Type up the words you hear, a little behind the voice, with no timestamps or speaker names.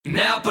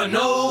Napa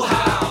Know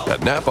How.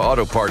 At Napa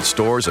Auto Parts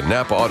stores and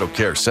Napa Auto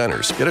Care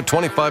centers, get a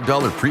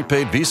 $25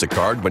 prepaid Visa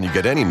card when you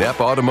get any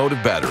Napa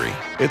Automotive battery.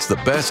 It's the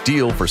best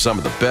deal for some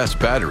of the best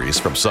batteries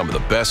from some of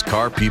the best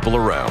car people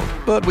around.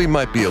 But we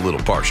might be a little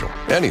partial.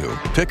 Anywho,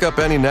 pick up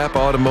any Napa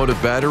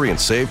Automotive battery and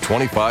save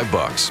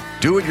 $25.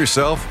 Do it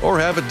yourself or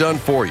have it done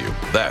for you.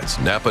 That's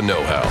Napa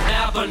Know How.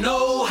 Napa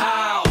Know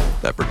How.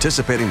 At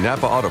participating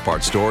Napa Auto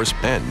Parts stores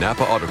and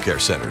Napa Auto Care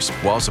centers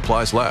while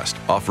supplies last.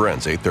 Offer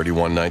ends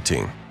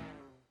 8/31/19.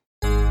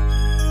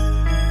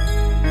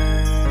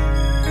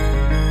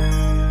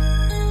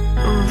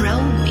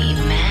 Romy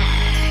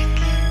Mac.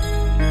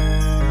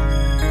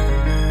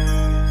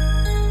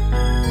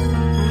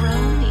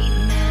 Romy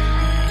Mac.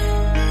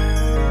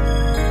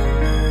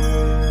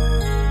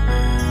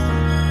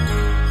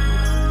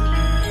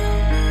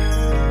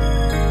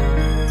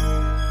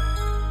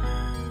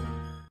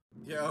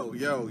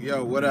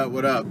 Yo, what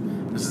up?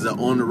 This is an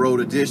on-the-road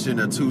edition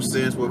of 2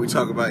 Cents where we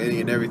talk about any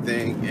and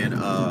everything and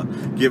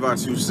give our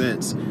 2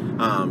 cents.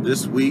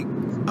 This week,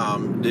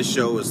 this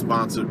show is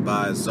sponsored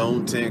by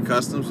Zone 10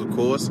 Customs, of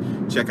course.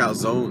 Check out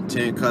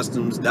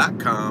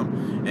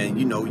zone10customs.com and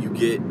you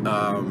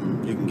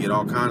can get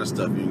all kind of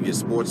stuff. You can get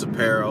sports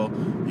apparel,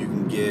 you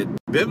can get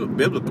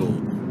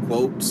biblical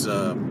quotes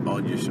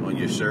on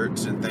your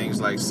shirts and things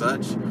like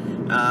such.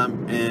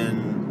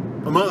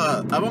 And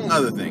among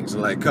other things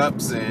like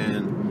cups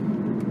and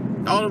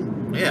all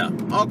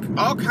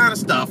kind of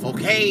stuff.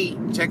 Okay,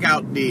 check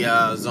out the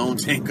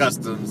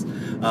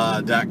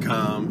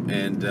zone10customs.com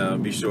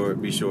and be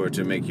sure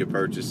to make your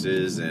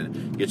purchases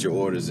and get your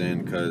orders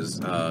in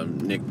because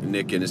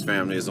Nick and his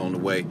family is on the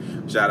way.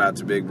 Shout out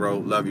to Big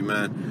Bro, love you,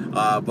 man.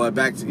 But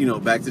back to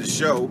the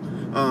show.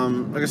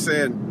 Like I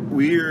said,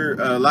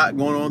 we're a lot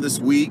going on this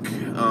week.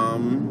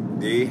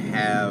 They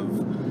have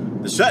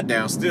the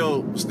shutdown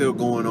still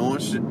going on.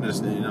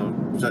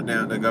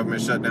 Shutdown. The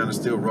government shutdown is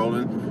still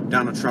rolling.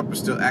 Donald Trump is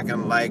still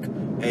acting like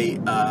a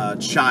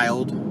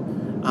child,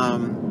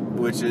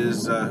 which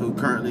is who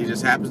currently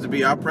just happens to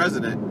be our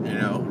president.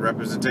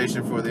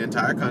 Representation for the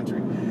entire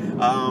country.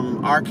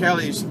 R.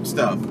 Kelly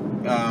stuff.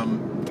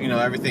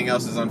 Everything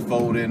else is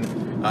unfolding.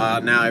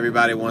 Now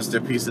everybody wants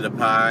their piece of the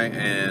pie,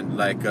 and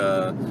like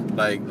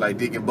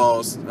Deacon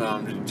Balls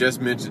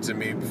just mentioned to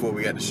me before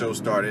we got the show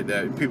started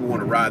that people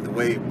want to ride the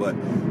wave, but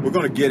we're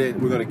gonna get it.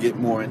 We're gonna get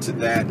more into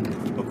that.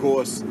 Of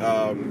course,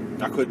 I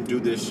couldn't do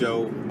this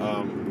show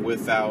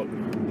without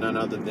none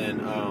other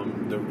than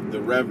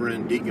the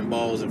Reverend Deacon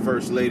Balls and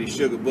First Lady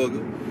Sugar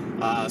Booger.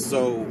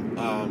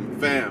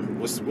 Fam,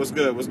 what's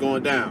good? What's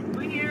going down?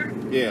 We're here.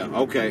 Yeah.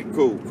 Okay.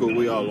 Cool.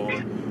 We all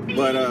on.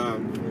 But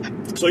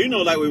so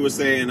like we were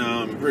saying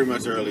pretty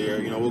much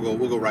earlier,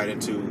 we'll go right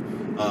into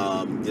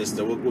this.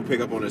 We'll pick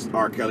up on this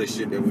R. Kelly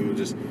shit that we were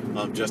just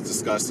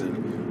discussing.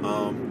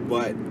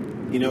 But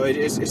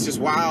it's just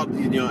wild.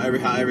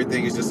 How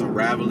everything is just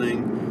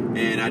unraveling,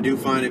 and I do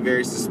find it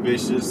very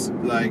suspicious.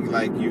 Like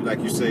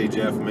you say,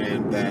 Jeff,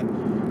 man, that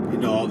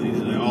all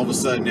of a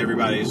sudden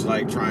everybody's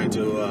like trying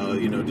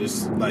to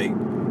just like.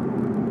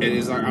 It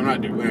is like I'm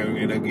not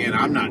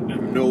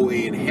no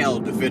way in hell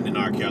defending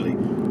R. Kelly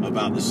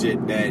about the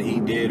shit that he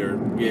did or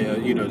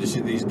the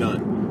shit that he's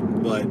done,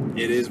 but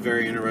it is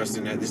very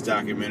interesting that this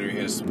documentary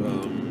has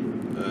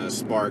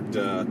sparked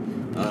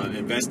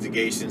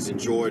investigations in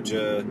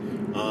Georgia.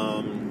 You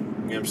know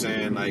what I'm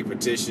saying, like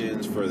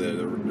petitions for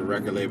the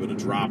record label to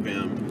drop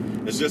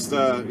him. It's just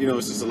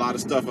it's just a lot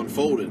of stuff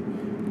unfolding,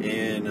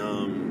 and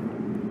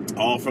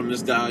all from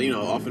this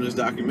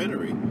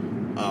documentary.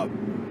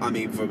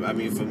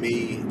 For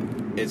me,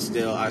 it's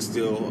still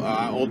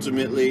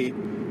ultimately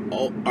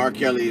R.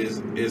 Kelly is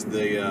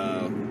the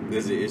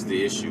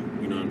issue.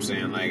 You know what I'm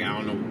saying? Like, I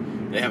don't know.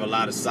 They have a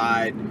lot of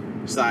side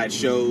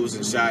shows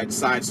and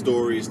side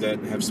stories that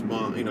have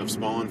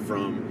spawned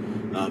from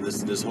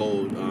this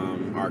whole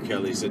R.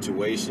 Kelly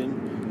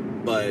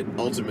situation. But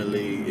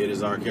ultimately, it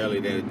is R. Kelly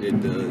that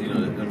did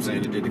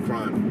that did the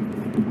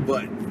crime.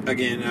 But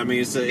again, it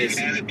has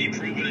to be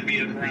proven to be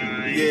a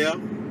crime. Yeah.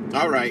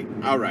 All right.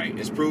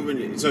 It's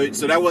proven. So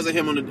that wasn't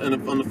him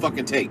on the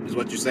fucking tape, is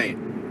what you're saying?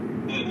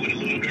 What, with a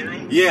little girl?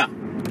 Yeah.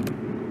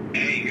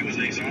 Hey, he was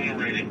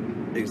exonerated.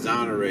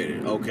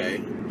 Exonerated. Okay.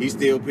 He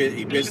still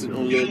pissed on a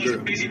little girl.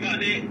 What's crazy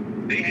about that?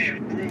 They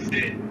had proof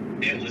that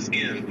was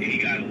him and he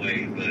got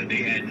away, but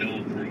they had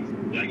no proof.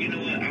 Like, you know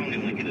what? I don't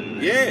even want to get into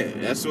that. Yeah,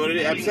 that's what it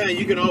is. I'm saying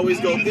you can always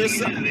go this.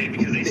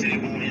 Because they said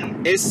it won't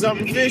him. It's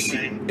something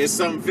fishy. It's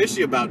something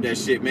fishy about that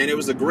shit, man. It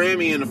was a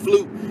Grammy and a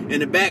flute in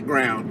the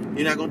background.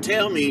 You're not gonna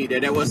tell me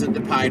that wasn't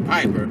the Pied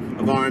Piper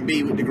of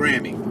R&B with the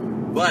Grammy.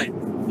 But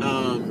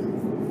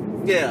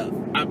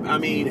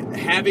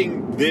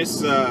having this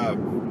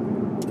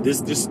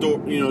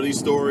story, these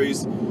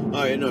stories,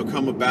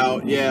 come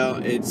about. Yeah,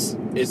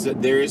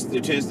 there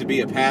tends to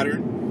be a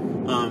pattern.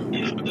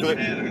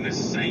 Pattern. It's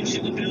the same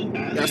shit with Bill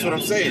Cosby. That's what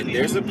I'm saying.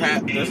 There's a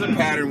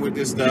pattern with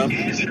this stuff.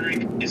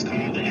 It's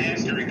called the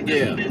asterisk.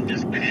 Yeah.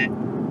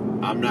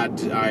 I'm not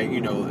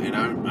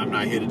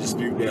here to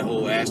dispute that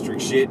whole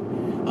asterisk shit.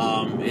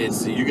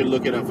 It's, you can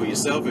look it up for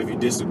yourself if you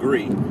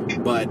disagree,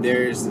 but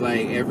there's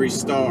like every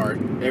star,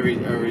 every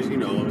you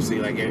know, obviously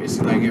like it's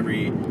like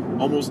every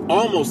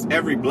almost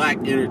every black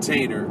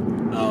entertainer,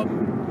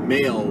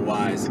 male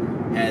wise,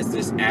 has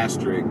this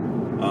asterisk,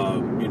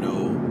 you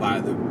know, by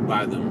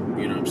them,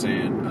 you know what I'm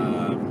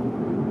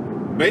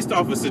saying, based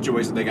off of a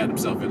situation they got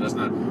themselves in.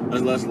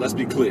 Let's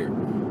be clear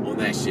on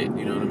that shit,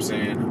 you know what I'm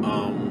saying,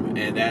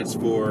 and that's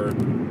for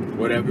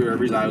whatever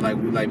reason.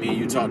 Like me and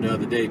you talked the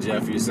other day,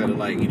 Jeff. You said,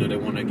 like, you know, they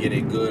want to get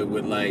in good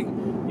with, like,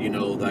 you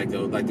know, like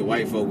the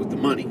white folk with the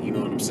money. You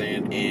know what I'm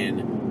saying?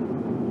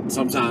 And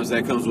sometimes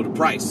that comes with a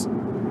price,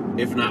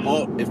 if not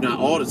all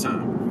the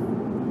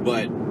time.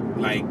 But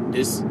like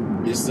this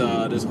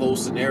whole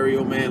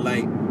scenario, man.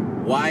 Like,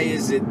 why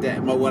is it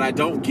that? But what I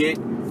don't get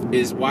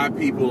is why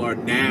people are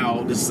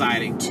now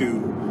deciding to, you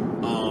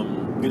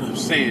know what I'm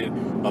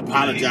saying,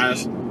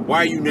 apologize. Why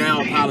are you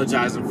now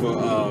apologizing for,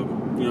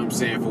 you know what I'm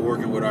saying, for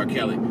working with R.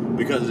 Kelly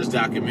because of this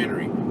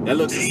documentary?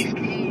 That's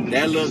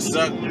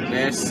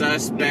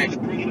suspect.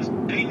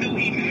 They knew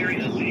he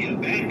married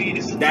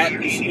Aaliyah. That,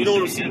 you know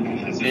what I'm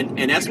saying?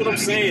 And that's what I'm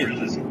saying.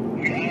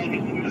 We all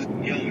knew he was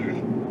younger.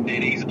 And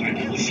he's like,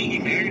 oh shit, he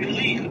married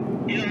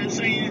Aaliyah. You know what I'm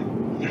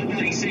saying?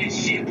 Nobody said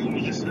shit when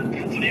we listened to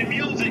both of their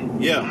music.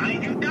 Yeah. I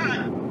ain't gonna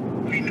die.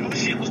 We knew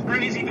shit was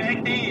crazy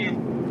back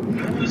then.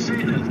 No one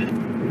said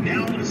nothing.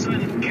 Now all of a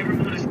sudden,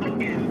 everybody's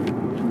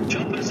fucking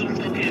jumping some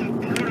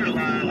fucking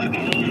borderline, like,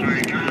 oh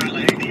my god,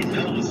 like they didn't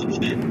know some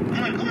shit. I'm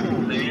like, come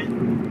on,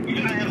 man. You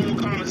gotta have a little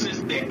common sense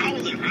there. I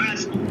was in high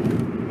school.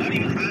 Not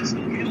even high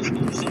school, middle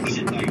school, some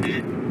shit like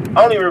that.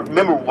 I don't even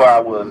remember where I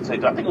was. I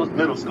think it was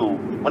middle school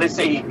when they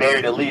say he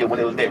married Aaliyah, when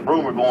there was that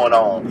rumor going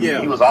on.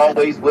 Yeah. He was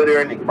always with her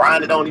and they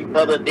grinded on each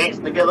other,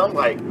 dancing together. I'm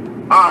like,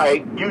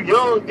 alright, you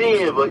young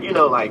then, but you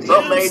know, like,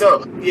 something ain't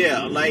up.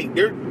 Yeah, like,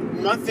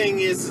 my thing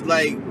is,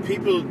 like,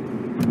 people,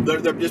 they're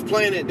just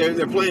playing it,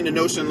 they're playing the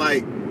notion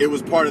like it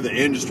was part of the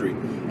industry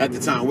at the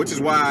time, which is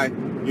why, you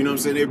know what I'm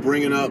saying, they're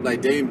bringing up,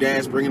 like, Dame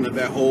Dash bringing up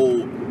that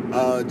whole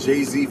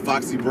Jay-Z,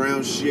 Foxy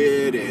Brown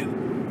shit,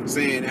 and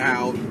saying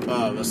how,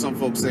 some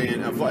folks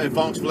saying, and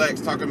Funk's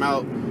Flex talking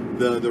about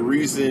the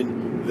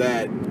reason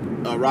that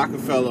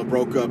Rockefeller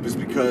broke up is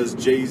because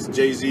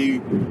Jay-Z,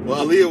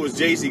 well, Aaliyah was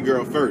Jay-Z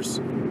girl first,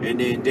 and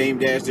then Dame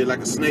Dash did like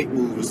a snake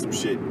move or some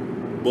shit.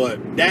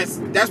 But that's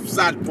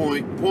beside the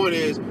point. Point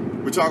is,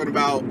 we're talking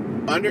about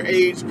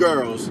underage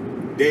girls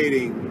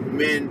dating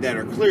men that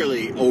are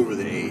clearly over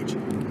the age.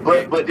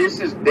 But this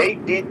is, they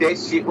did that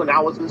shit when I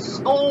was in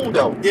school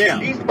though. Yeah.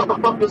 These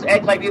motherfuckers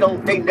act like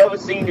they never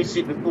seen this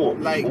shit before.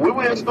 Like, we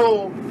were in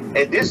school,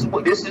 and this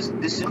is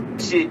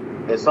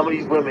shit that some of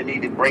these women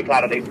need to break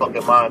out of their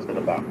fucking mindset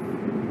about.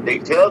 They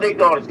tell their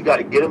daughters, you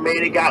gotta get a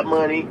man that got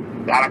money,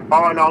 got a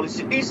car and all this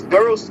shit. These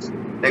girls,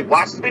 they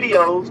watch the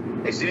videos,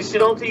 they see this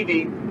shit on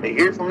TV, they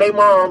hear it from their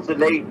moms and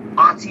they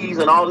aunties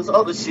and all this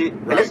other shit,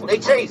 and that's what they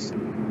chase.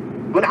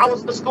 When I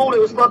was in school, there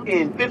was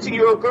fucking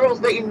 15-year-old girls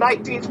dating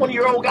 19,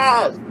 20-year-old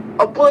guys.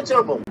 A bunch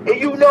of them. And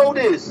you know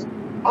this.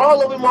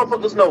 All of them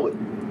motherfuckers know it.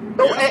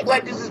 Don't act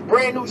like this is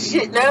brand new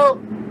shit now,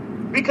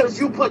 because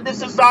you put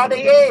this inside their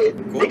head.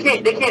 Cool.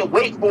 They can't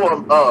wait for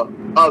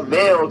a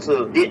male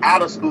to get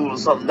out of school or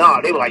something.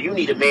 Nah, they were like, you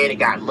need a man that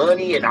got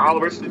money and all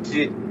the rest of the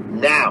shit.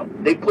 Now,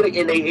 they put it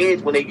in their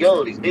heads when they're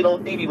young. They still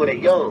don't think it when they're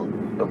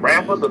young. The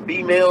rappers, the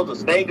females, the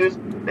singers,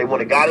 they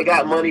want a guy that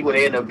got money when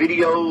they're in the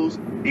videos.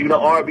 Even the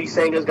R&B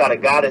singers got a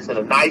guy that's in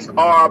a nice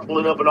car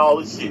pulling up and all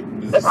this shit.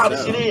 That's how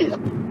this shit is.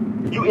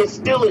 You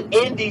instill it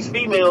in these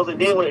females, and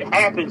then when it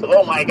happens,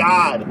 oh my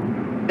God,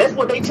 that's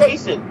what they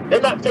chasing.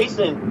 They're not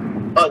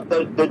chasing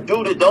the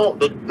dude that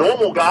the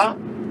normal guy.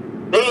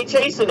 They ain't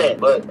chasing that.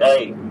 But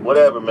hey,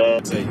 whatever, man.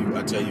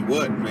 I tell you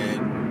what,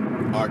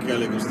 man. R.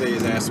 Kelly gonna stay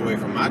his ass away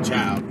from my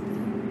child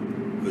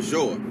for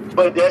sure.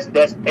 But that's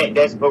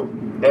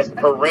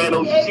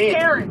parental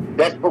shit.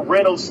 That's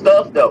parental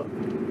stuff, though.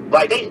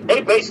 Like,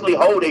 they basically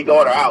hold their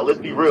daughter out. Let's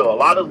be real. A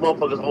lot of those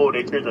motherfuckers hold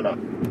their children out.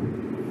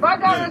 My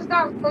daughter's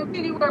not from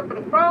anywhere but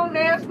a grown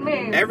ass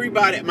man.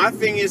 Everybody, my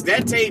thing is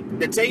that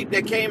the tape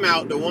that came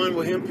out, the one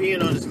with him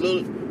peeing on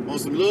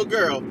some little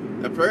girl.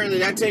 Apparently,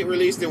 that tape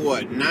released in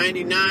what,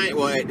 99?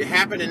 Well, it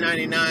happened in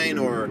 99,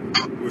 or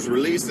was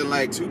released in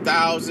like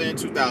 2000,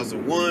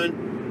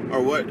 2001,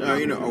 or what,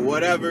 you know, or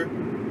whatever.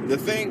 The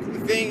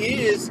thing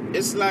is,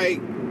 it's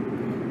like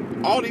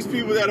all these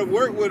people that have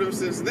worked with him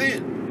since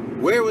then.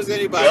 Where was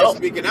anybody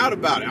speaking out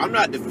about it? I'm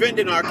not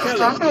defending R. Kelly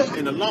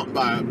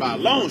by a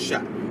long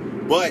shot.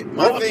 But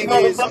my thing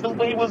is,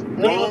 when he was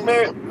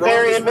marrying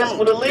and messing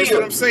with Aaliyah. That's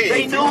what I'm saying.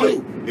 They knew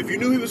it. If you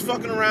knew he was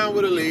fucking around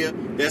with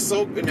Aaliyah,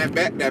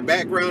 that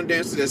background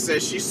dancer that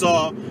says she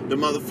saw the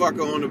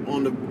motherfucker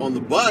on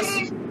the bus.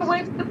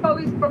 Went to the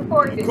police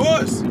reported it. Of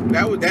course,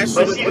 that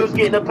shit. But she was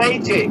getting a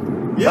paycheck.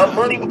 Yeah. Her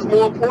money was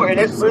more important.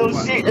 That's real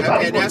shit.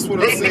 That's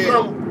what I'm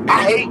saying.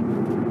 I hate.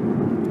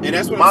 And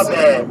that's what I'm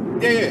saying.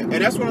 Yeah, and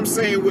that's what I'm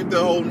saying with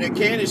the whole Nick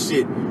Cannon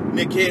shit.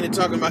 Nick Cannon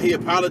talking about he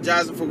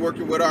apologizing for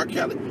working with R.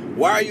 Kelly.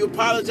 Why are you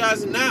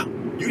apologizing now?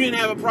 You didn't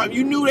have a problem.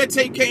 You knew that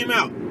tape came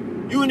out.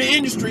 You in the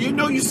industry. You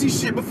know you see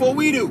shit before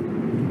we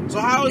do. So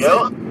how is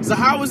Yep. it? So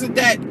how is it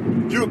that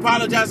you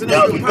apologizing?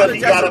 No, You because he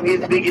got him his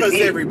apologizing biggest because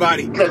hit.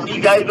 everybody. Because he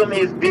gave him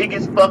his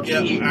biggest fucking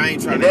Yeah, hit. I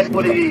ain't trying and to- that's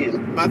what it is.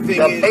 My thing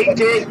The is,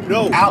 paycheck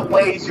no.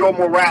 outweighs your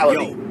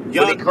morality. Yo,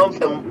 when y'all- it comes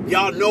to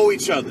Y'all know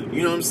each other.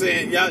 You know what I'm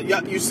saying? Y'all,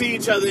 you see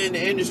each other in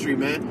the industry,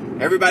 man.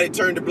 Everybody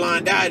turned a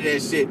blind eye to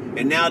that shit,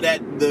 and now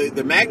that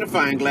the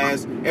magnifying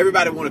glass,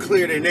 everybody want to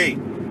clear their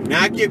name.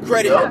 Now I give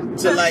credit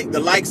to like the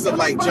likes of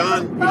like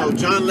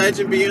John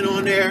Legend being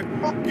on there.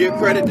 Give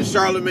credit to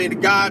Charlamagne the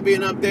God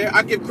being up there.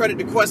 I give credit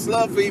to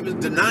Questlove for even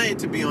denying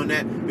to be on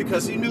that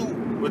because he knew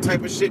what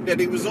type of shit that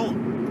he was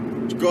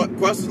on.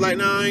 Quest was like,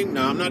 nah,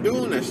 I'm not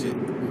doing that shit.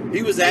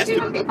 He was asking.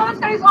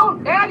 Beyonce's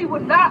own daddy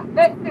would not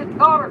let his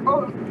daughter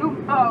go to do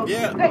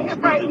Yeah. let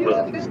him write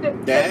music and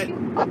shit.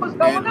 Dad. What was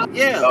going on?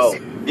 Yeah. So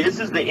this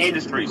is the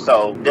industry.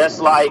 So that's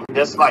like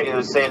it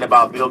was saying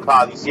about Bill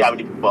Cosby. See how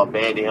many people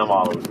abandon him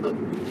all over stuff.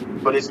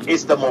 But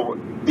it's the more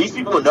these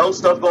people know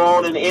stuff going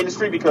on in the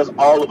industry because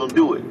all of them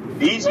do it.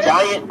 These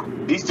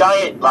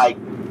giant like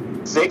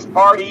sex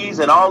parties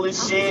and all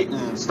this shit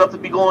and stuff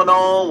that be going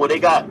on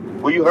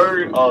where you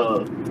heard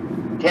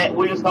Cat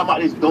Williams talking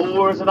about his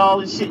doors and all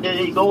this shit that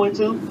they go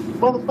into.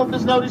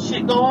 Motherfuckers know this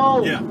shit go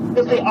on. Yeah.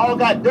 Because they all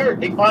got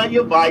dirt. They find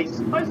your vice,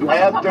 you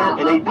have dirt,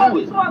 and they do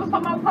it. So I was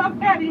talking about Puff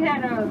Daddy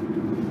had a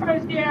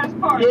crazy ass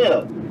party.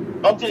 Yeah.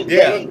 I'm just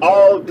Yeah. they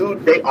all do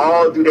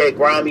that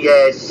grimy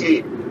ass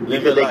shit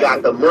because they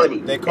got the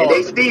money. They call and they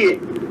it- still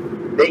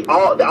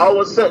all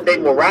of a sudden their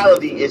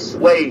morality is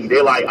swayed.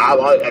 They're like,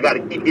 I gotta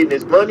keep getting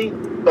this money,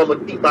 so I'm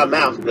gonna keep my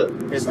mouth shut.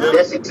 It's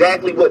That's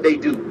exactly what they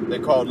do. They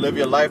call it live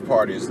your life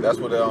parties. That's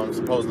what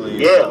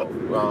supposedly. Yeah.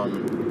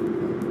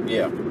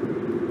 Yeah.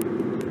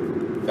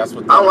 That's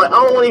what. I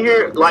don't want to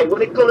hear, like,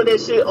 when it comes to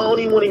that shit, I don't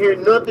even want to hear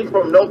nothing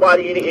from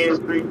nobody in the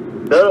industry.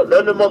 None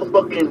of the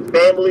motherfucking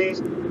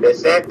families that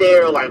sat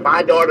there and like,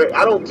 my daughter,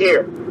 I don't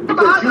care.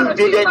 Because you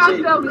did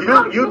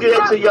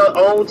that to your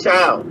own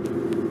child.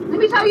 Let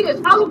me tell you this,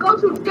 I will go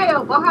to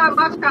jail behind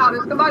my child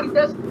if somebody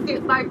does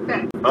shit like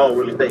that. I don't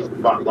really think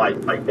about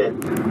life like that.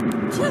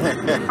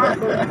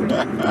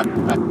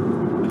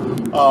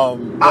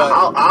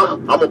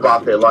 I'm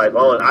about that life.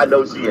 I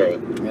know she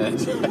ain't.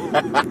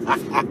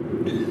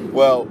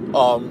 Well,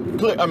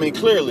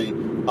 clearly, you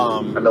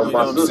know what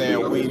I'm sister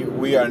saying. is.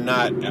 We are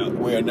not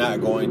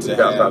going to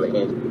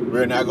have.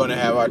 We're not going to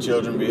have our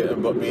children be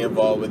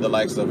involved with the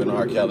likes of an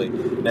R. Kelly.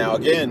 Now,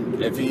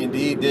 again, if he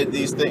indeed did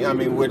these things,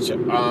 which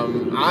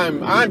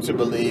I'm to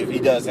believe he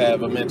does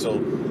have a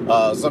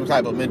mental, some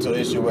type of mental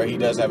issue where he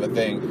does have a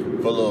thing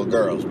for little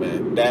girls,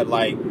 man. That,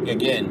 like,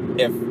 again,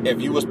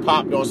 if you was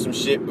popped on some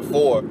shit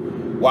before,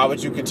 why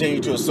would you continue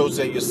to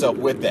associate yourself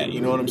with that? You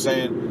know what I'm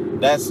saying?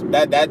 That's bogus.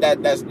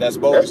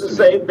 That's the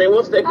same thing.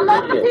 What's that A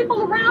lot of the comedian?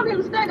 people around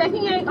him said that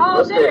he ain't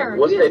all there.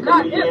 What's He that is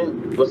not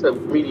comedian? What's that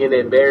comedian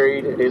that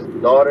buried his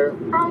daughter?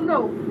 I don't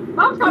know.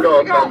 I'm trying You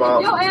know to figure what I'm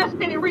out talking if your ass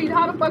can't read,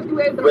 how the fuck you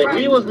able to But write?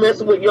 he was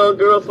messing with young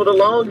girls for the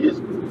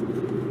longest.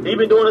 He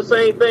been doing the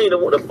same thing.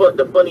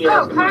 The funny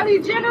ass.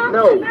 Kylie Jenner?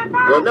 No, Is that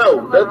guy? well,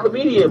 no, the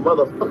comedian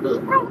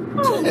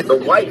motherfucker, the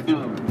white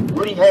dude,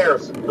 Woody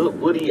Harrelson,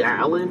 Woody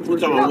Allen. We're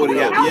talking about Woody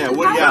Allen. Yeah,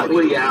 Woody Allen.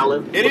 Woody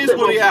Allen. It What's is that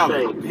Woody motherfucker's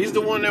Allen. name? He's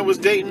the one that was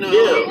dating.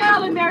 Woody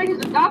Allen married his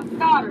adopted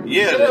daughter.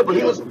 Yeah, but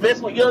he was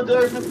messing with young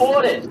girls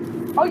before that.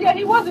 Oh yeah,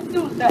 he was a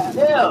suicide.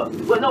 Yeah,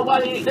 but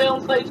nobody, they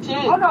don't say shit.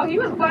 Oh no, he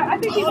was black. I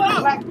think he was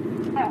black.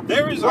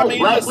 There is.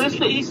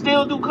 Blacklisted. He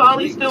still do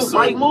comedy. He still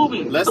write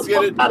movies. Let's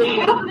get it.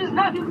 Allen is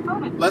not his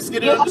brother. Let's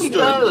get it Yes, he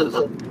does.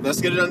 understood. Let's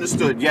get it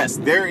understood. Yes,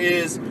 there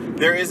is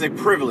a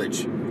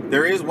privilege.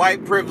 There is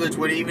white privilege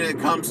when even it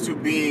comes to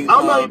being.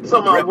 I'm not even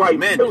talking about white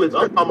men. privilege.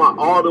 I'm talking about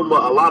all them.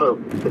 A lot of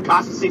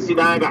Tekashi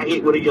 69 got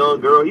hit with a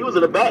young girl. He was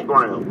in the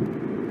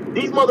background.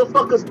 These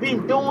motherfuckers be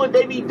doing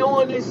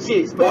this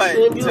shit. But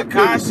Especially in music.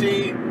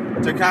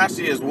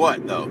 Tekashi is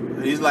what though?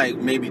 He's like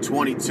maybe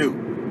 22.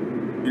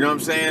 You know what I'm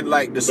saying?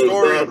 Like the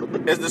story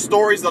Exactly. is the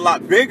story's a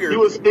lot bigger. He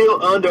was still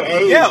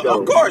underage. Yeah,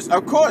 though.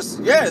 of course.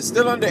 Yeah, it's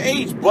still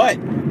underage. But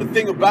the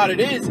thing about it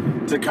is,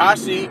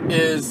 Tekashi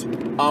is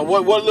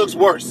what looks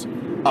worse: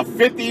 a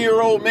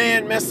 50-year-old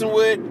man messing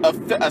with a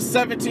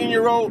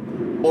 17-year-old,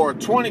 or a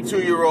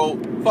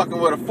 22-year-old fucking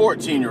with a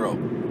 14-year-old.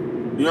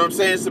 You know what I'm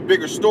saying? It's a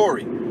bigger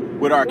story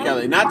with R.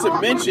 Kelly. Not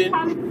to mention,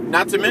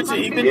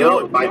 he been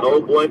doing. Like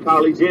old boy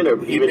Kylie Jenner.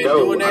 He been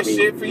doing that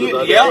shit for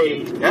years.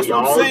 Yep, That's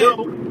what I'm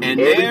saying. And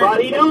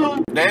everybody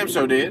knew. Damn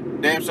so did.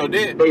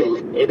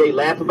 They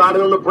laugh about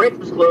it on the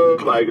Breakfast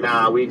Club. Like,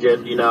 nah, we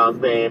just, you know what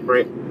I'm saying,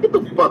 Fred, get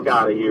the fuck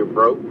out of here,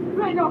 bro.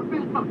 You ain't no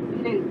fish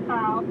from teenage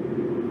child.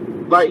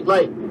 But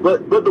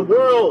the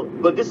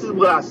world, but this is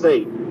what I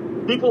say.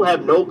 People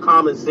have no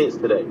common sense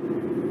today.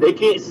 They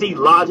can't see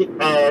logic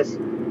past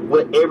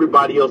what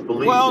everybody else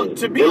believes in. Well,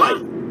 to be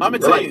honest, I'm gonna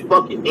tell you.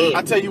 Fucking ants.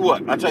 I tell you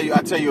what. I tell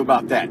you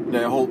about that.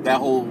 That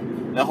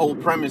whole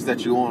premise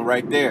that you're on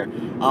right there.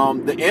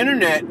 The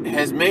internet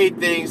has made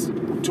things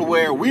to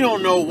where we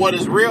don't know what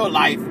is real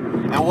life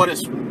and what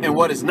is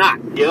not.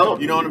 Yep.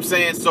 You know what I'm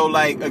saying? So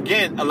like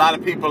again, a lot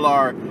of people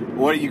are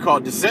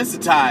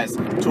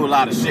desensitized to a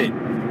lot of shit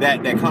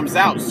that comes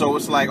out. So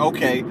it's like,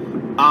 okay,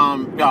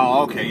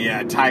 Oh, okay,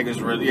 yeah.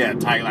 Tiger's really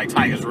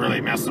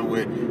messing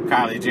with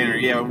Kylie Jenner.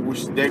 Yeah,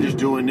 they're just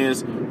doing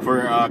this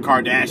for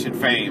Kardashian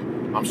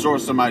fame. I'm sure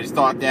somebody's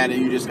thought that, and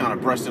you just kind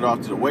of brushed it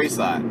off to the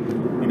wayside.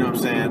 You know what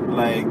I'm saying?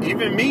 Like,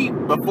 even me,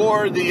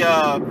 before the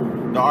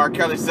R.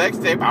 Kelly sex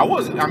tape, I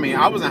was in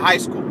high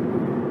school.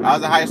 I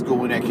was in high school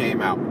when that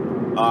came out.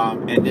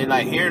 And then,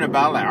 like, hearing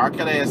about, like, R.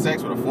 Kelly had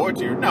sex with a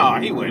 14-year-old, no,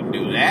 he wouldn't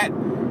do that.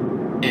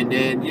 And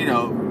then, you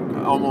know,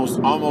 almost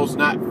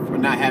not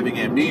having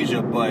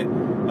amnesia, but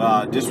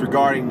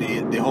disregarding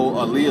the whole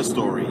Aaliyah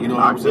story. You know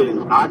what I'm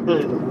saying?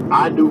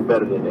 I knew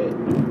better than that.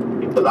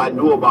 Because I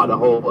knew about the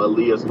whole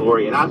Aaliyah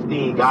story, and I've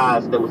seen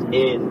guys that was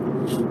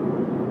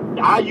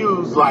I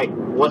use, like,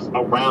 what's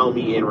around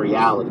me in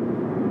reality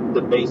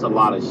to base a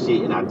lot of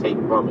shit, and I take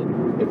from it.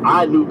 If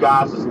I knew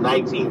guys since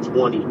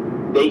 1920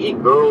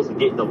 dating girls and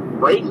getting them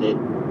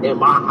pregnant in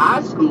my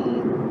high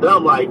school, then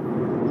I'm like,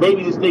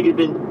 maybe this nigga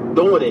been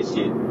doing that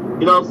shit.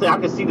 You know what I'm saying? I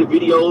can see the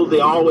videos,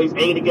 they always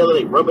hang together,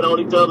 they rubbing on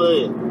each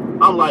other,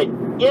 and I'm like,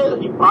 yeah,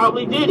 he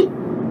probably did it.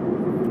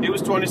 He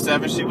was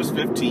 27, she was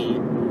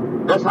 15.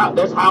 That's how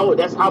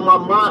my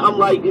mind. I'm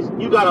like,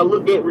 you gotta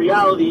look at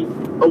reality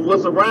of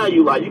what's around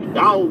you. Like,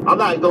 I'm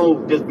not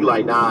gonna just be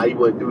like, nah, he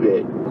wouldn't do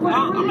that.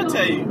 I'm gonna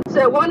tell you.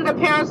 So one of the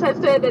parents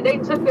had said that they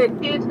took their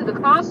kid to the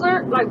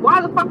concert. Like, why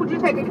the fuck would you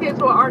take a kid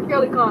to an R.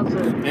 Kelly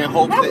concert? And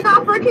hope that's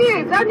not for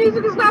kids. That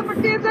music is not for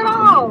kids at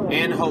all.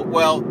 And hope,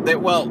 well,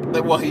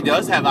 he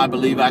does have "I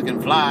Believe I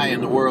Can Fly"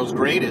 and the world's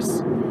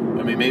greatest.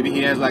 I mean, maybe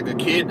he has like a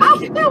kid. I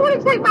still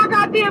wouldn't take my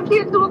goddamn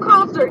kid to a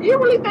concert. You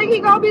really think he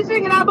gonna be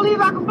singing "I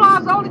Believe I Can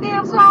Fly's only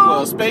damn song?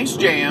 Well, Space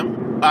Jam.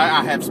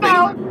 I have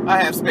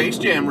Space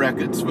Jam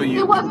records for you.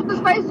 It wasn't the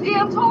Space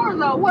Jam tour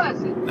though,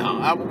 was it? No,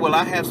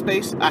 I have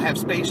Space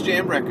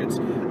Jam records.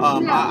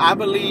 I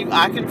Believe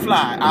I Can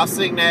Fly. I'll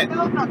sing that.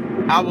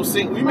 I will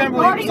sing. Remember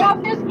when majority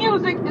of his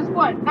music is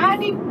what?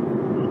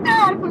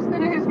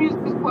 99% of his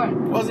music is what?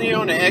 Wasn't he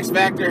on the X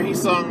Factor? He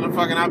sung the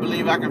fucking "I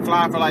Believe I Can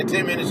Fly" for like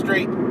 10 minutes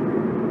straight.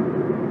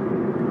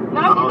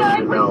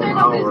 99%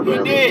 of his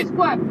music is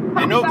what?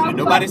 And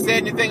nobody said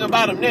anything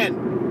about him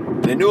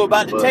then. They knew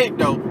about the tape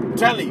though. I'm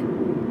telling you.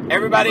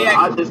 Everybody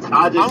act.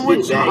 I'm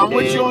with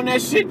you on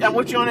that shit. I'm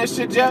with you on that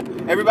shit, Jeff.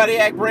 Everybody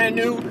act brand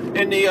new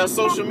in the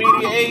social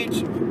media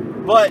age,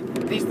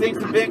 but these things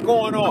have been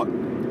going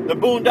on. The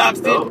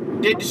Boondocks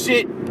did the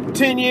shit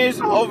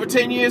over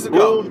 10 years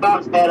ago.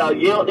 Boondocks had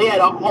they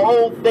had a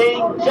whole thing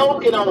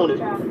joking on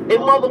it, and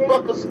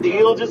motherfuckers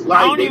still just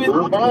like they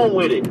move on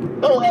with it.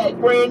 Don't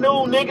act brand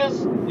new,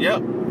 niggas.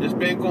 Yep, it's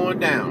been going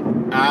down.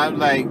 I'm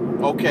like,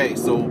 okay,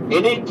 so and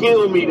it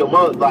killed me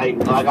like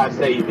I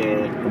say,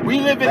 man. We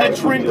live in a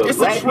trend. It's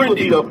a trend.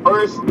 Be the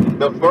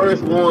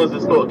first ones to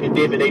start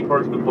condemning their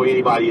person before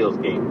anybody else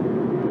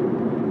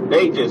came.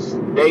 They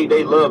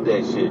love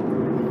that shit.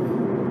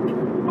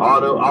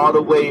 All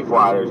the wave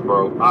riders,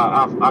 bro.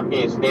 I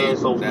can't stand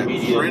social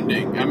media.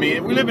 Trending. I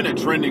mean, we live in a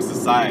trending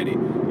society,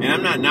 and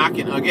I'm not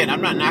knocking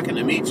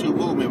the Me Too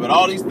movement, but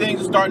all these things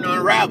are starting to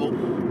unravel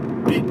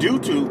due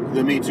to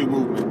the Me Too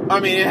movement. I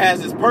mean, it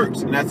has its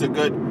perks, and that's a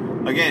good.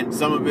 Again,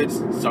 some of it's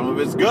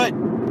good.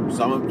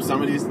 Some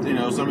of these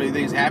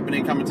things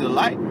happening, coming to the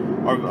light,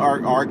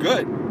 are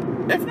good.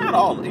 If not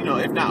all of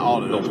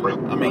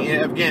them. I mean,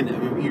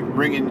 again, you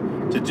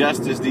bringing to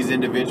justice these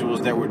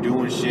individuals that were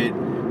doing shit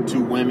to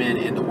women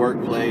in the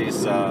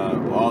workplace,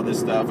 all this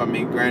stuff. I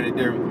mean,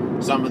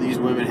 granted, some of these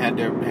women had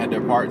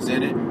their parts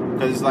in it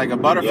because it's like a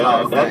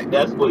butterfly effect.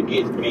 That's what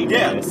gets me.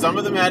 Yeah, man. some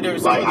of them had their.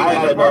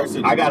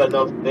 I got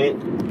enough.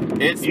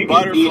 It's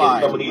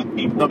butterfly. Some of these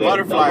people, the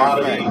butterfly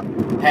effect.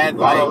 Had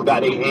like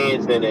got their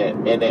hands in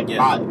that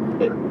pot.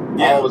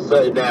 All of a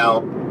sudden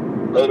now,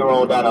 later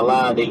on down the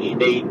line,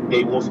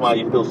 they want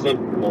somebody to feel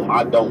sympathy for them.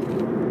 I don't.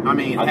 I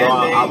mean,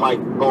 I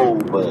might go,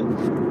 but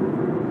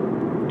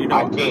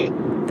I can't.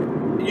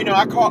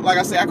 I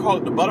call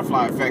it the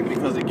butterfly effect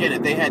because again,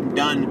 if they hadn't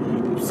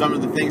done some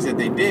of the things that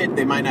they did,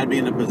 they might not be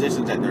in the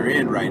positions that they're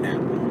in right now.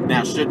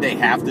 Now, should they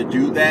have to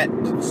do that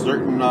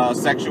certain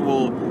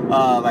sexual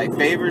like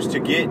favors to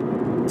get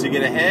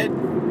ahead?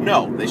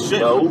 No, they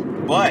shouldn't. No.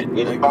 But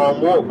it's called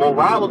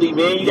morality,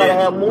 man. You gotta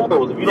have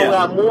morals. If you don't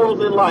have morals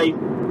in life,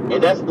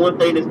 and that's one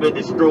thing that's been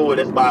destroyed.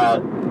 That's why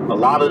a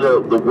lot of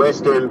the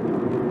Western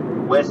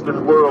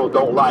world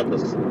don't like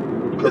us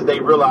because they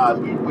realize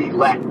we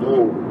lack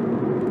morals.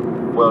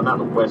 Well, not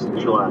the Western.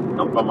 I'm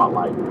talking about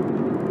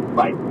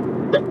like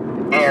the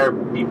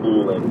Arab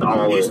people and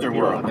all Eastern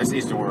world. That's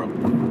Eastern world.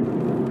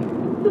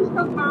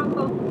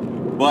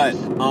 But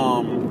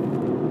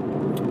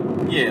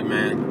yeah,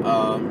 man.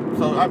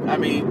 So I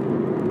mean.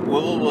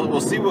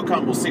 We'll see what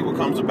comes. We'll see what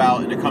comes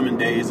about in the coming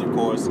days. Of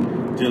course,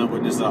 dealing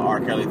with this R.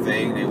 Kelly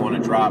thing. They want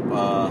to drop. They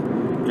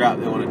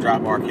want to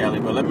drop R. Kelly.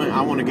 But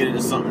I want to get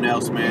into something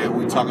else, man.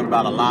 We're talking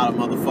about a lot of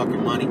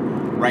motherfucking money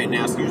right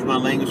now. Excuse my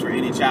language for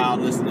any child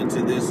listening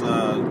to this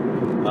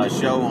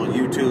show on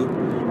YouTube.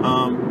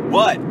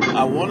 But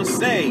I want to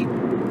say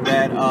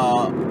that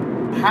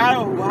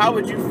how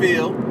would you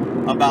feel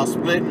about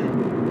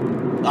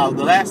splitting?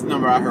 The last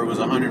number I heard was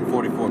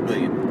 144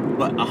 billion.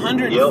 but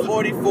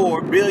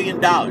 $144 billion.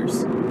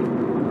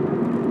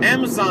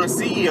 Amazon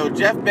CEO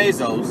Jeff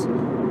Bezos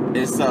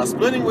is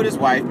splitting with his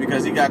wife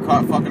because he got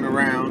caught fucking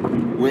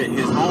around with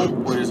his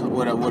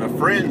with a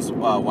friend's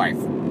wife.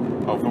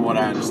 Oh, from what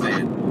I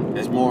understand,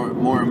 there's more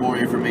and more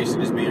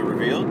information is being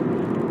revealed,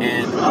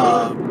 and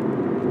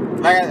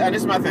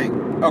this is my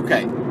thing.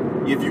 Okay,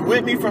 if you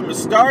with me from the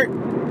start,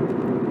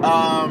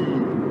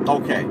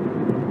 okay,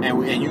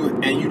 and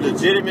you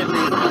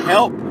legitimately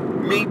help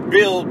me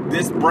build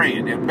this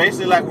brand, and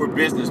basically like we're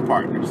business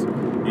partners. You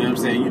know what I'm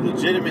saying? You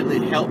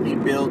legitimately help me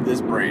build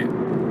this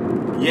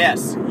brand.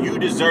 Yes, you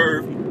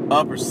deserve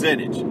a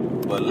percentage,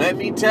 but let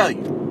me tell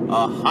you,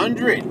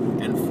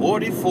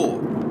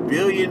 $144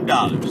 billion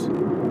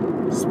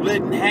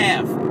split in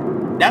half.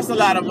 That's a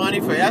lot of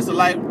money for that's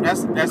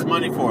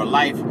money for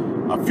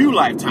a few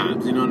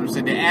lifetimes. You know what I'm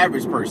saying? The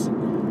average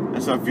person,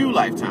 that's a few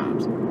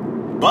lifetimes.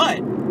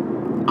 But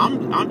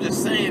I'm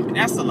just saying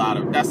that's a lot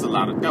of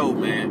dough,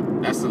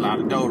 man. That's a lot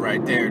of dough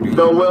right there, dude. You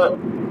know what?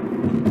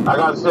 I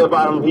gotta say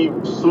about him, he's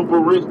super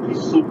rich, but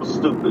he's super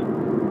stupid.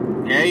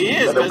 Yeah, he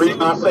is. And the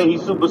reason I say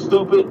he's super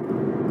stupid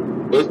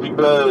is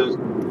because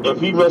if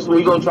he messes with,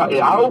 he gonna try.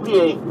 I hope he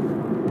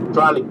ain't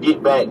trying to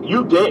get back.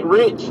 You get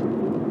rich,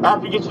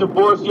 after you get your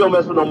divorce, you don't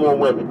mess with no more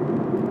women.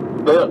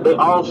 They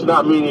all should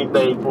not mean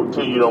anything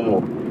to you no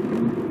more.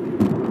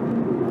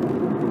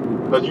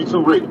 Because you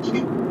too rich.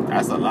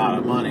 That's a lot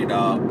of money,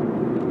 dog.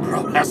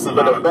 Bro, that's a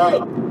lot of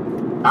money.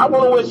 I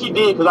wonder what she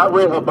did, because I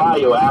read her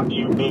bio after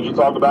you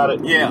talked about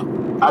it. Yeah.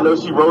 I know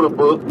she wrote a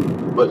book,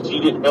 but she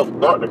didn't help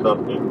start the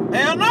company.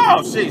 Hell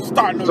no, she's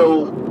starting.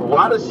 So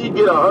why does she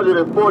get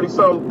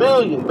 140-something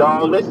billion,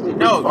 dog? It's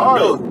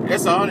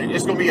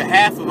gonna be a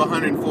half of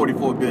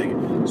 144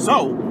 billion.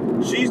 So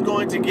she's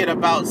going to get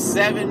about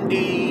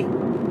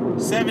 72.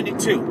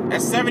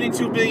 That's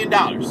 $72 billion.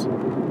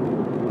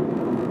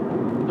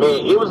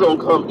 Man, it was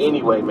gonna come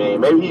anyway, man.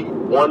 Maybe he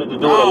wanted to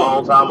do it a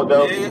long time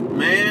ago.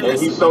 Man, and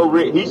he's so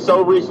rich. He's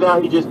so rich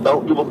now. He just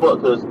don't give a fuck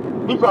because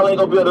he probably ain't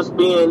gonna be able to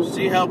spend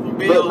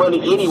that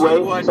money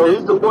anyway. So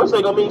his divorce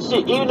ain't gonna mean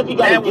shit. Even if he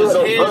got to give her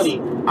that money.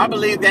 I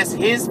believe that's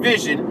his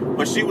vision,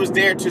 but she was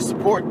there to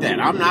support that.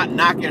 I'm not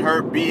knocking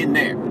her being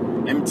there.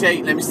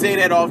 Let me say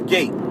that off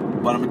gate.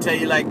 But I'm gonna tell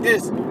you like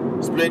this: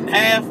 split in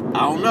half.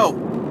 I don't know.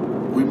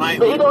 We might.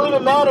 But it don't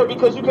even matter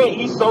because you can't.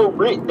 He's so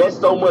rich. That's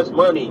so much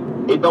money.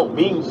 It don't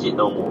mean shit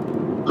no more.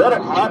 Let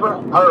her have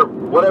her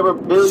whatever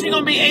billion. She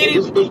gonna be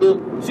 80.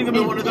 She gonna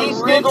be one of the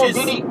richest.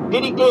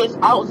 Did he dance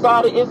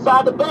outside and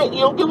inside the bank? He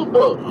don't give a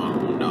fuck.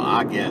 No,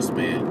 I guess,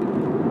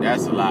 man.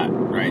 That's a lot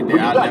right there. When you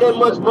got that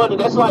much money,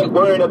 that's like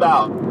worrying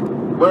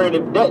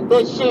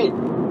that shit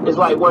is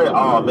like worrying.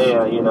 Oh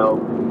man, you know,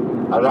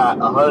 I got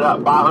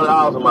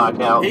 $500 in my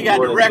account. He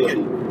got the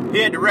record. He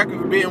had the record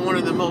for being one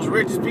of the most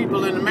richest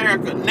people in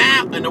America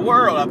now in the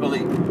world, I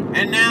believe.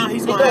 And now he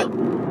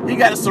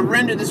got to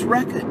surrender this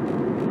record.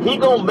 He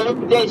gonna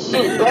make that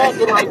shit back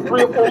in like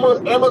 3 or 4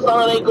 months.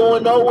 Amazon ain't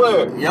going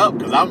nowhere.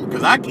 Yep,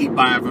 cause I keep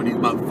buying from these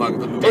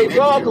motherfuckers.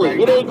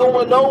 Exactly, it ain't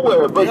going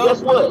nowhere. But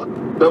guess what?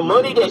 The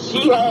money that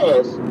she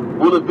has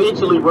will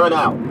eventually run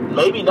out.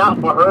 Maybe not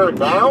for her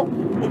now.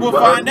 We'll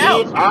find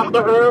out. Kids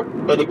after her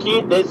and the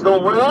kid that's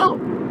gonna run out.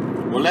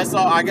 Well, that's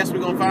all. I guess we're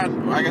gonna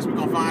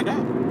find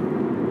out.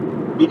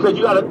 Because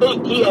you gotta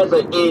think he has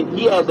a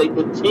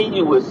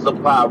continuous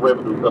supply of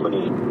revenue coming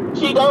in.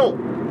 She don't.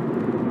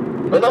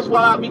 And that's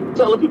why I be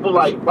telling people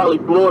like probably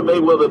Floyd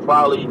Mayweather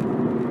probably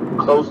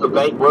close to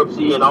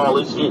bankruptcy and all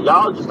this shit.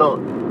 Y'all just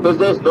don't, because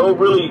there's no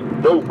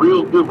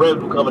real good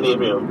revenue coming in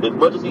here. As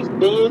much as he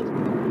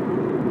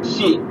spends,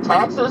 shit,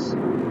 taxes.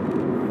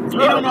 He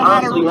don't know how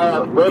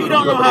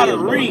to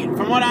read.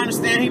 From what I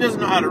understand, he doesn't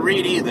know how to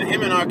read either.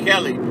 Him and R.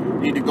 Kelly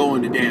need to go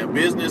into damn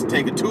business,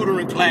 take a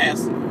tutoring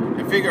class,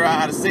 and figure out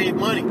how to save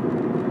money.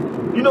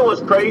 You know what's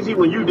crazy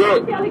when you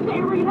dead? Kelly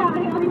can't read how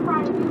the hell he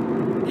writing.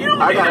 You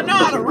don't even know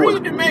how to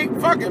read to make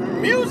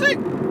fucking music?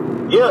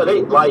 Yeah,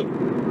 they like.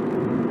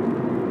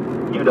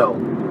 You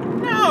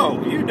don't. No,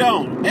 you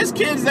don't. There's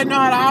kids that know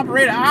how to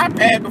operate an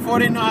iPad before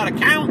they know how to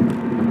count.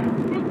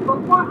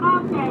 Before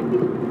iPad.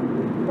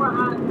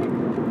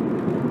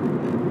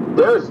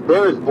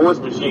 There's voice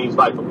machines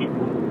like for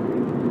people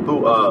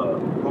who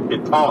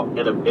can talk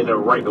and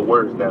write the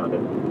words down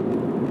there.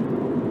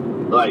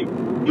 Like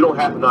you don't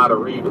have to know how to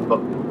read to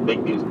fucking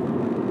make music.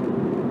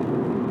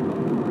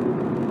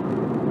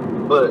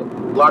 But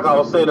like I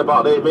was saying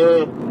about that,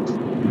 man,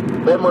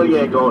 that money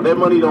ain't going. That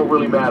money don't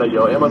really matter,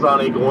 yo.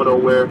 Amazon ain't going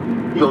nowhere.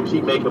 He gonna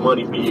keep making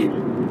money for you.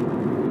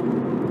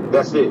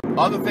 That's it.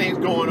 Other things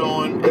going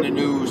on in the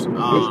news.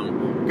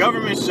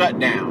 Government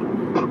shutdown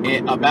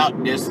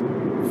about this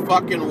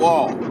fucking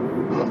wall.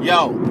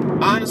 Yo,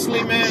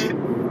 honestly, man,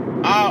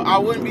 I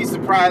wouldn't be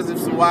surprised if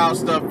some wild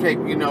stuff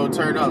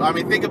turn up. I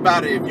mean, think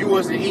about it. If you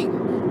wasn't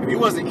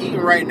eating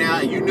right now,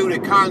 and you knew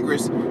that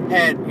Congress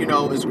had,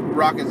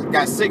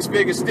 got 6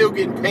 figures, still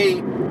getting paid.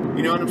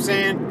 You know what I'm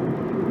saying?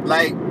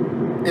 Like,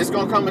 it's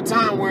gonna come a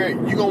time where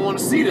you gonna want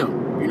to see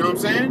them. You know what I'm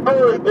saying?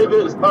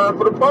 It's time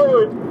for the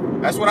purge.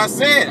 That's what I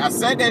said. I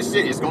said that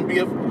shit. It's gonna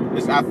be I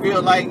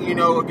feel like,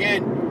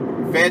 again,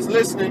 Feds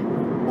listening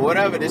or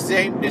whatever. This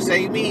ain't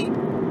me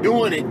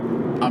doing it.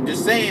 I'm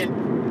just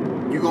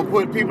saying, you're gonna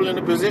put people in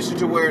a position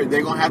to where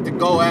they're gonna have to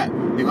go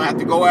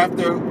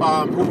after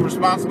who's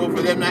responsible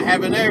for them not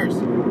having theirs.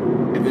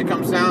 If it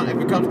comes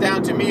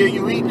down to me or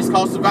you eating, it's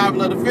called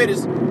survival of the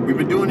fittest. We've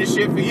been doing this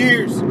shit for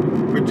years,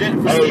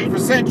 for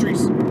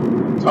centuries.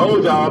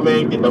 Told y'all,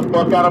 man, get the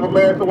fuck out of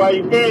America while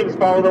you can. It's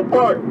falling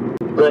apart.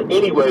 But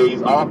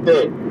anyways, off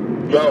that,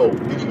 yo,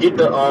 did you get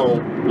the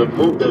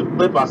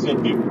clip I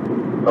sent you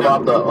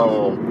about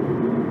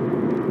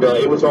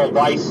it was on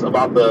Vice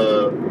about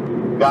the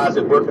guys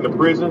that work in the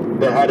prison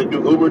that had to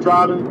do Uber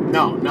driving?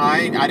 No,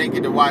 I didn't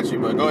get to watch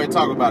it, but go ahead and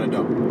talk about it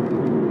though.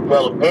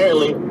 Well,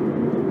 apparently,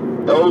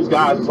 those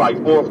guys, it's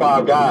like 4 or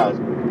 5 guys,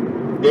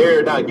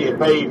 they're not getting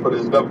paid for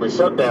this government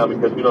shutdown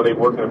because, you know, they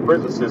work in a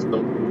prison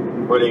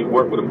system where they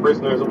work with the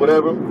prisoners or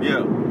whatever.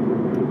 Yeah.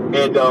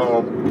 And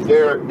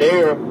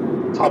they're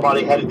talking about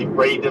they had to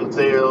degrade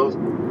themselves.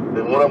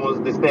 And one of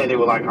them was saying they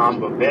were like,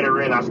 I'm a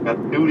veteran, I should have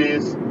to do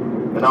this,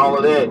 and all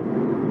of that.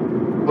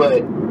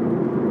 But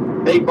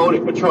they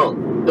voted for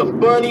Trump. The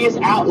funniest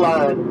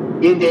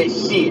outline in that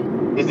shit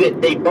is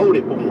that they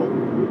voted for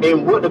him.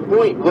 And what the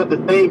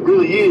thing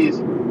really is,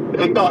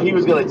 they thought he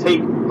was gonna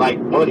take like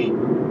money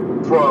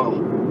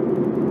from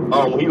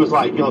he was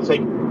like,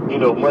 take,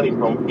 money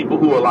from people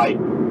who are like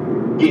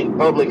getting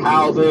public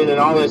housing and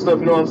all that stuff,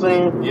 you know what I'm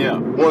saying? Yeah.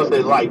 Ones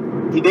that like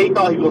they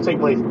thought he was gonna take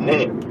money from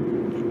that.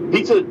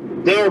 He took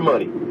their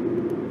money.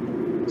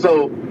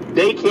 So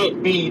they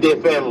can't feed their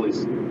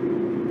families.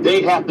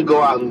 They have to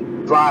go out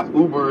and drive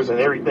Ubers and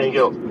everything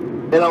else.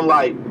 And I'm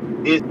like,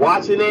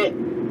 watching it,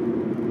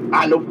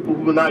 I know people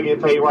who are not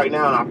getting paid right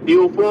now and I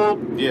feel for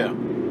them. Yeah.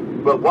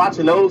 But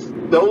watching those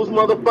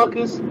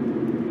motherfuckers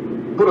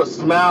put a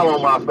smile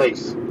on my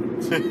face.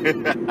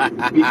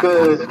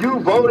 Because you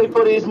voted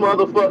for this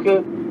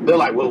motherfucker. They're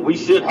like, well, we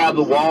should have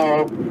the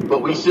wall,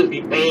 but we should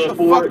be paying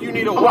for it. You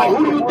need a wall. Like,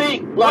 who do you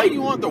think? What do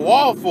you want the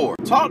wall for?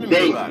 Talk to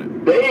me about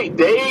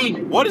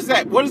it. What is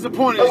that? What is the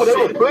point of this shit?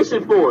 They were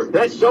pushing for it.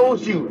 That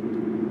shows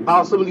you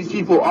how some of these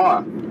people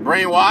are.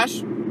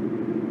 Brainwashed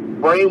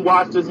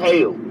as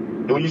hell.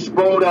 And when you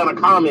scroll down the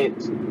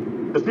comments,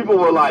 because people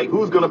were like,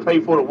 who's going to pay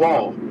for the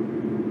wall?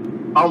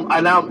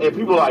 And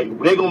people are like,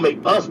 they're going to make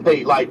us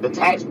pay, like the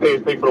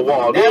taxpayers pay for the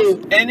wall.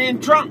 And then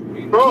Trump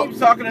keeps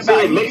talking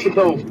about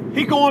Mexico.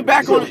 He's going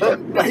back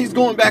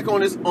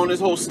on his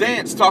whole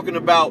stance, talking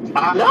about.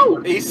 I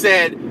know. He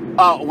said,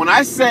 when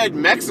I said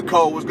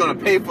Mexico was going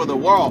to pay for the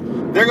wall,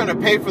 they're going to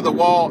pay for the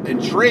wall in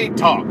trade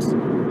talks.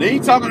 Then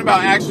he's talking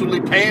about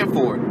actually paying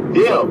for it.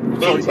 Yeah,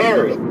 and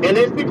terrorists. And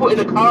there's people in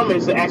the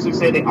comments that actually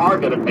say they are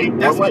going to pay for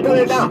it. I'm like, no,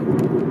 they're not.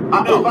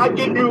 If I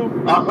give you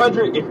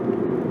 $100, if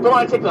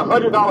somebody takes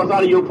 $100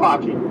 out of your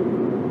pocket,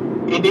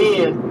 and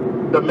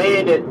then the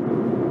man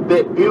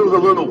that builds a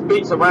little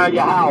fence around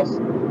your house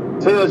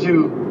tells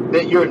you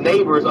that your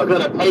neighbors are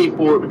going to pay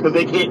for it because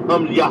they can't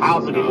come to your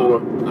house anymore,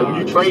 and when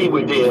you trade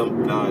with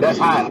them, that's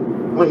how.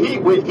 When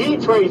he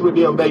trades with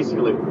them,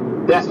 basically,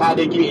 that's how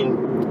they're getting.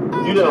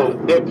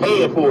 They're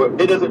paying for it.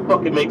 It doesn't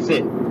fucking make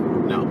sense.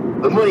 No.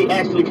 The money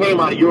actually came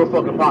out of your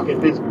fucking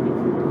pocket physically.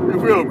 You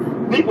feel me?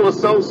 People are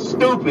so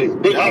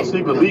stupid. They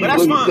actually believe what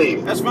he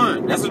says. That's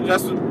fine. That's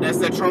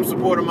that Trump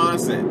supporter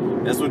mindset.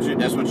 That's what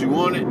you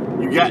wanted.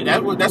 You got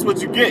that's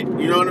what you get.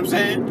 You know what I'm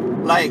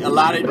saying? Like a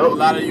lot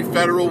of you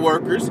federal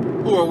workers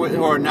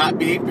who are not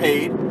being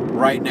paid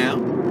right now.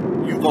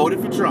 You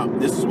voted for Trump.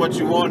 This is what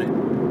you wanted.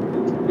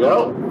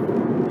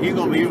 Yep. He's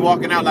gonna be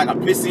walking out like a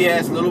pissy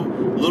ass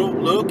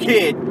little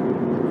kid,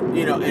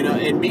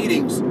 in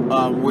meetings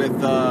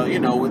with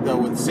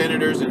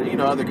senators and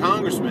other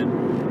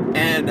congressmen,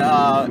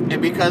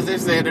 and because they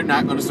say they're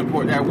not going to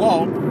support that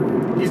wall,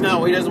 he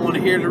doesn't want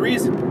to hear the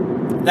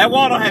reason. That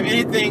wall don't have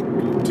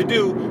anything to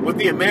do with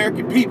the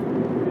American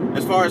people,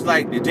 as far as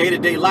like the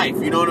day-to-day life.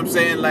 You know what I'm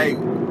saying? Like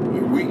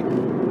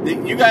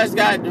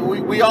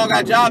we all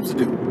got jobs to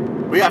do.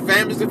 We got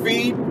families to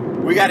feed.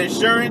 We got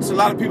insurance. A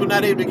lot of people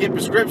not able to get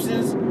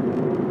prescriptions.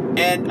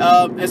 And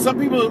some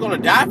people are going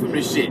to die from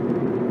this shit.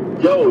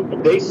 Yo,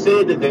 they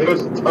said that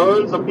there's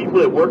tons of people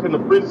that work in the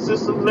prison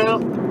system now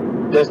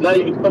that's not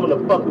even coming to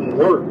fucking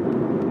work.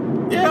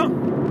 Yeah.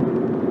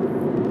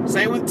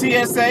 Same with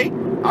TSA.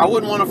 I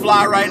wouldn't want to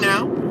fly right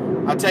now.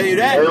 I'll tell you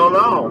that. Hell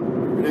no.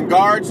 The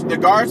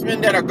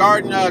guardsmen that are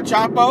guarding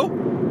Chapo,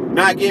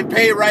 not getting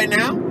paid right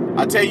now.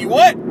 I'll tell you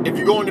what, if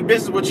you go into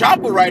business with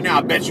Chapo right now,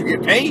 I bet you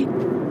get paid.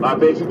 I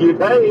bet you get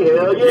paid.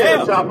 Hell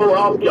yeah. Chapo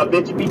off, I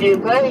bet you be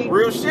getting paid.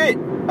 Real shit.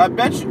 I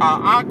bet you.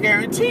 I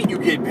guarantee you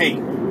get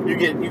paid. You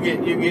get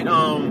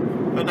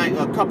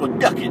a couple of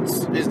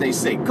ducats, as they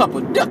say, couple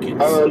of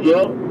ducats.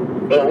 Yeah.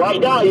 And right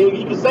now,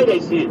 you can say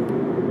that shit.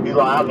 He's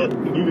like, you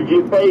can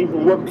get paid for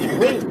working for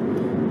me.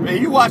 Man,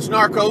 you watch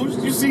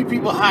Narcos, you see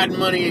people hiding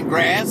money in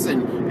grass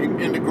and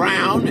in the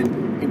ground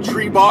and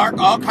tree bark,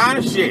 all kind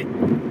of shit.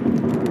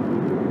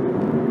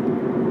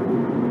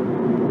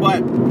 But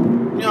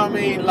you know what I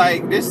mean?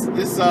 Like this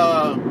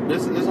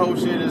whole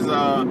shit is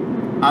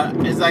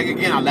it's like,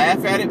 again, I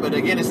laugh at it, but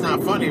again, it's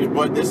not funny.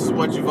 But this is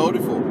what you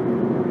voted for.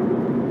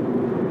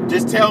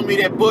 Just tell me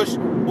that Bush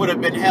would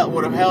have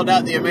held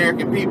out the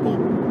American people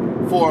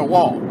for a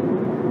wall.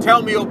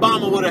 Tell me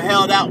Obama would have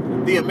held out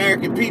the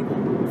American people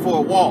for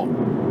a wall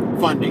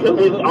funding. It's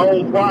his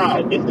own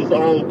pride. It's his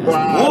own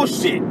pride.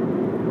 Bullshit.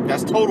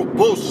 That's total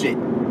bullshit.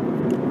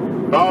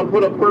 I'll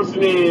put a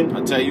person in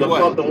I'll tell you the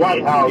what, fucking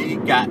White House he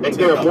got and to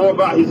care go. more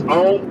about his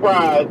own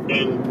pride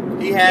than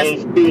the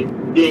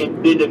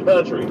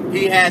country.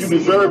 He has You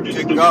deserve this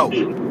to stupid go.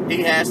 shit.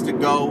 He has to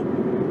go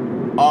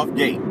off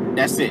gate.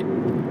 That's it.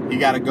 He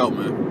got to go,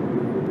 man.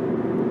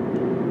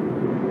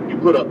 You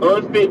put an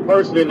unfit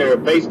person in there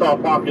based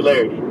on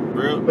popularity.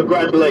 Real?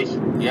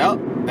 Congratulations. Yep.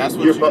 That's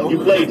what You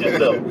played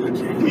yourself.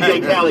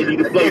 DJ Khaled need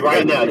to play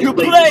right now. You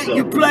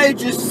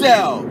played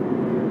yourself.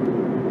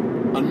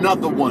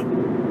 Another one.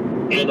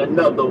 And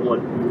another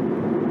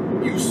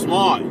one. You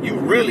smart. You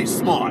really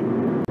smart.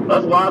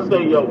 That's why I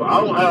say, yo,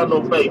 I don't have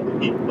no faith in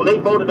people. When they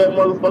voted that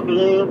motherfucker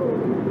in,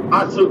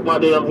 I shook my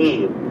damn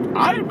head.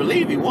 I didn't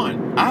believe he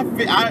won. I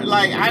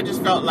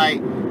just felt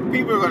like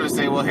people are gonna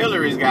say, well,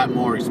 Hillary's got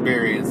more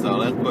experience, so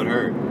let's put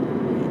her.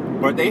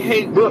 But they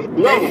hate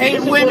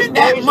women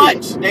that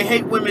much. They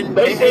hate women.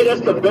 They say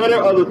that's the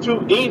better of the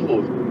two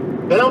evils.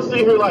 They don't sit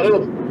here like it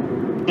was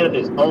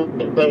this own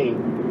thing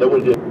that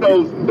would just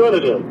chose none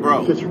of them.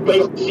 Bro. Because you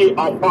base shit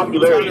on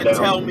popularity You're trying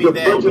to now. tell me You're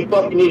that a bunch of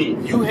fucking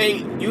idiots. you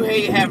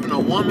hate having a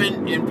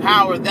woman in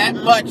power that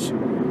much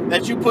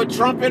that you put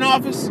Trump in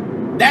office?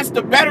 That's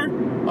the better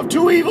of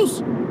two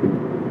evils?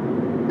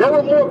 There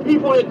were more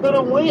people that could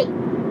have went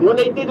when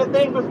they did the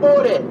thing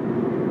before that.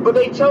 But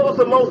they chose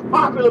the most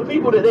popular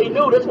people that they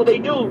knew. That's what they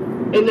do.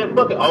 And then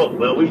fucking, oh,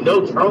 well, we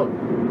know Trump.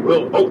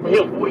 We'll vote for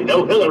him. We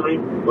know Hillary.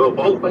 We'll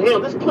vote for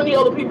him. There's plenty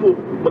of other people.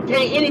 But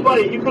can't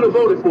anybody you could have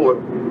voted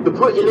for to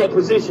put in that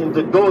position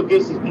to go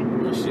against these people.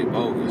 That shit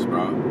bogus,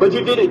 bro. But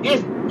you did it.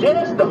 It's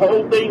just the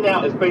whole thing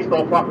now is based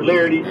on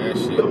popularity. That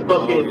shit The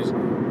bogus.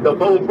 fucking, the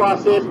whole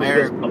process.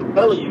 I'm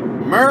telling you.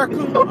 America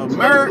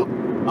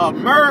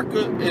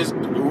is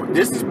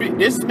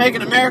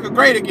making America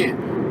great again.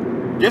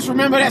 Just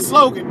remember that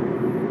slogan.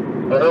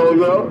 Hell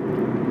yeah.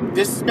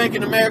 This is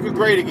making America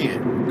great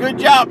again. Good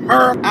job,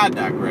 Merc. I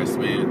digress,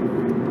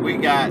 man. We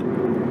got to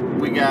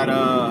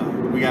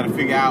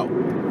figure out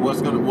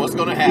what's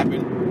gonna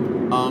happen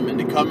in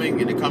the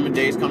coming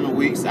days, coming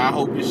weeks. I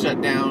hope the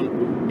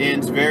shutdown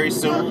ends very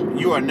soon.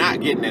 You are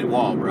not getting that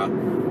wall, bro.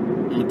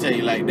 I'm gonna tell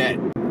you like that.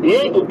 He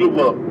ain't gonna give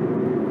up.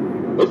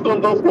 It's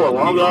gonna go for a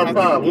long ass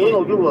time. He ain't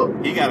gonna give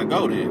up. He gotta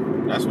go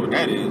then. That's what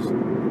that is.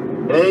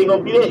 It ain't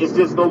gonna be that. It's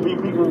just gonna be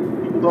people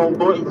gonna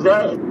go his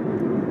ass.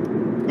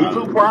 He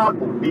too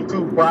prideful. He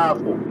too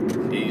prideful.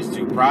 He's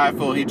too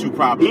prideful. He too He will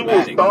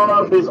problematic.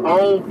 starve his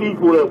own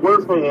people that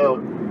work for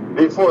him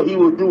before he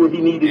will do what he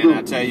need to do. And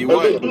I tell you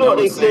what, you know what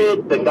they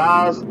said? The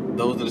guys.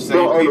 Those are the Go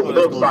same on people the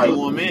that's gonna website.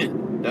 do them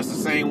in. That's the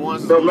same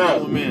ones Yo, that's gonna Matt.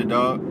 do them in,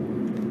 dog.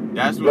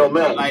 That's Yo, what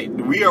Matt. like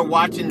we are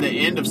watching the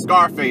end of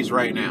Scarface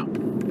right now.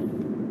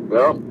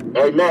 Well,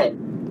 hey Matt,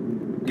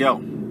 Yo,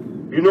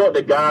 you know what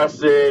the guy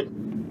said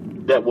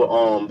that was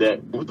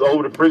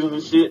over the prisons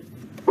and shit?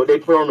 What they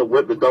put on the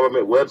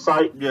government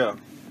website? yeah.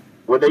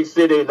 When they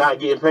said they're not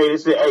getting paid, they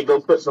said, hey,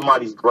 go cut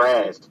somebody's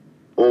grass.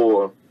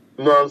 Or,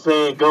 you know what I'm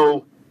saying?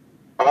 Go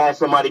ask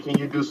somebody, can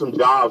you do some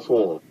jobs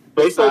for them?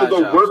 They supposed to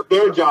go jobs. work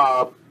their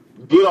job,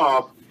 get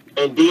off,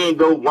 and then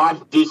go wash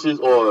dishes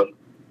or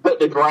cut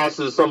the grass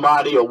to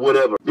somebody or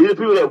whatever. These are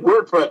people that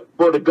work for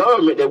the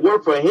government, that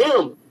work for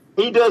him.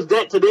 He does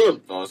that to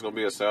them. So it's gonna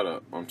be a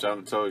setup. I'm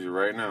trying to tell you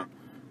right now.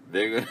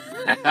 They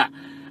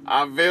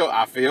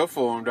I feel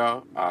for him,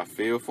 dog. I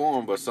feel for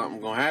him, but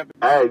something gonna happen.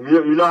 Hey,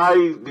 you know how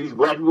these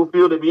black people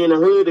feel that be in the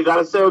hood, they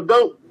gotta sell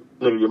dope?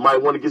 Nigga, you might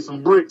want to get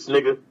some bricks,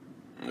 nigga.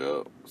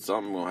 Yeah,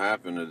 something gonna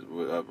happen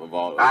of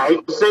all. I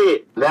hate to say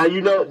it. Now you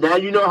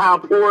know how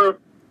poor.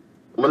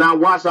 When I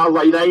watched, I was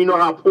like, now you know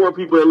how poor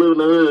people that live in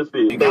the hood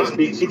feel.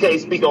 She can't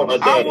speak on her I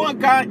daddy. want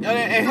Kanye,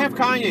 and have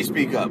Kanye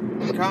speak up.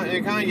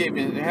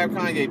 Have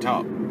Kanye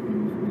talk.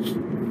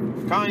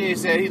 Kanye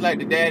said he's like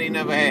the dad he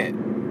never had.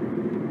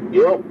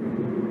 Yep.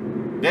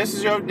 This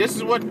is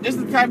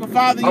the type of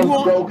father you I'm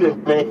want.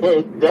 broken,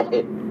 man. Dad,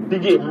 you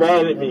get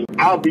mad at me.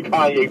 I'll be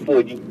Kanye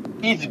for you.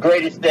 He's the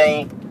greatest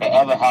thing that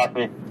ever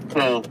happened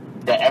to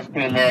the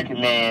African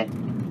American man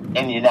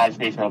in the United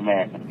States of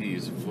America.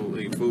 He's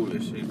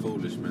foolish. He's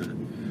foolish, man.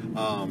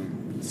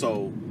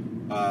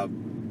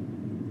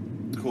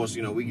 Of course,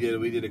 you know we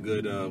did a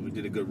good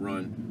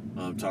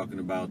run talking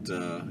about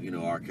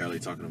R. Kelly,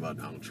 talking about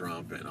Donald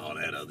Trump and all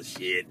that other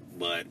shit.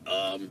 But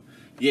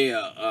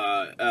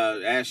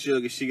Ask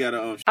Sugar, she got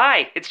a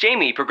Hi, it's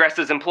Jamie,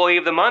 Progressive's Employee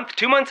of the Month,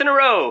 2 months in a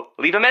row.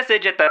 Leave a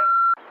message at the...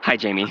 Hi,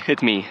 Jamie.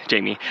 It's me,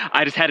 Jamie.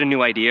 I just had a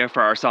new idea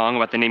for our song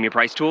about the Name Your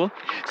Price tool.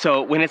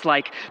 So when it's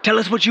like, tell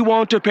us what you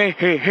want to pay,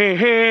 hey, hey,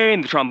 hey,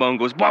 and the trombone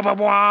goes, blah, blah,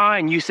 blah,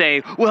 and you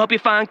say, we'll help you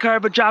find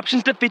coverage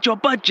options to fit your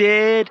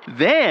budget.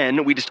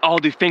 Then we just all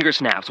do finger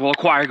snaps while a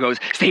choir goes,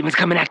 savings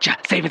coming at ya,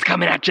 savings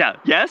coming at ya.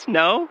 Yes?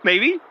 No?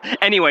 Maybe?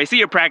 Anyway, see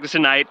your practice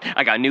tonight.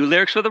 I got new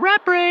lyrics for the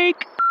rap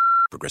break.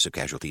 Progressive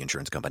Casualty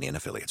Insurance Company and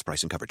Affiliates.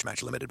 Price and coverage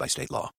match limited by state law.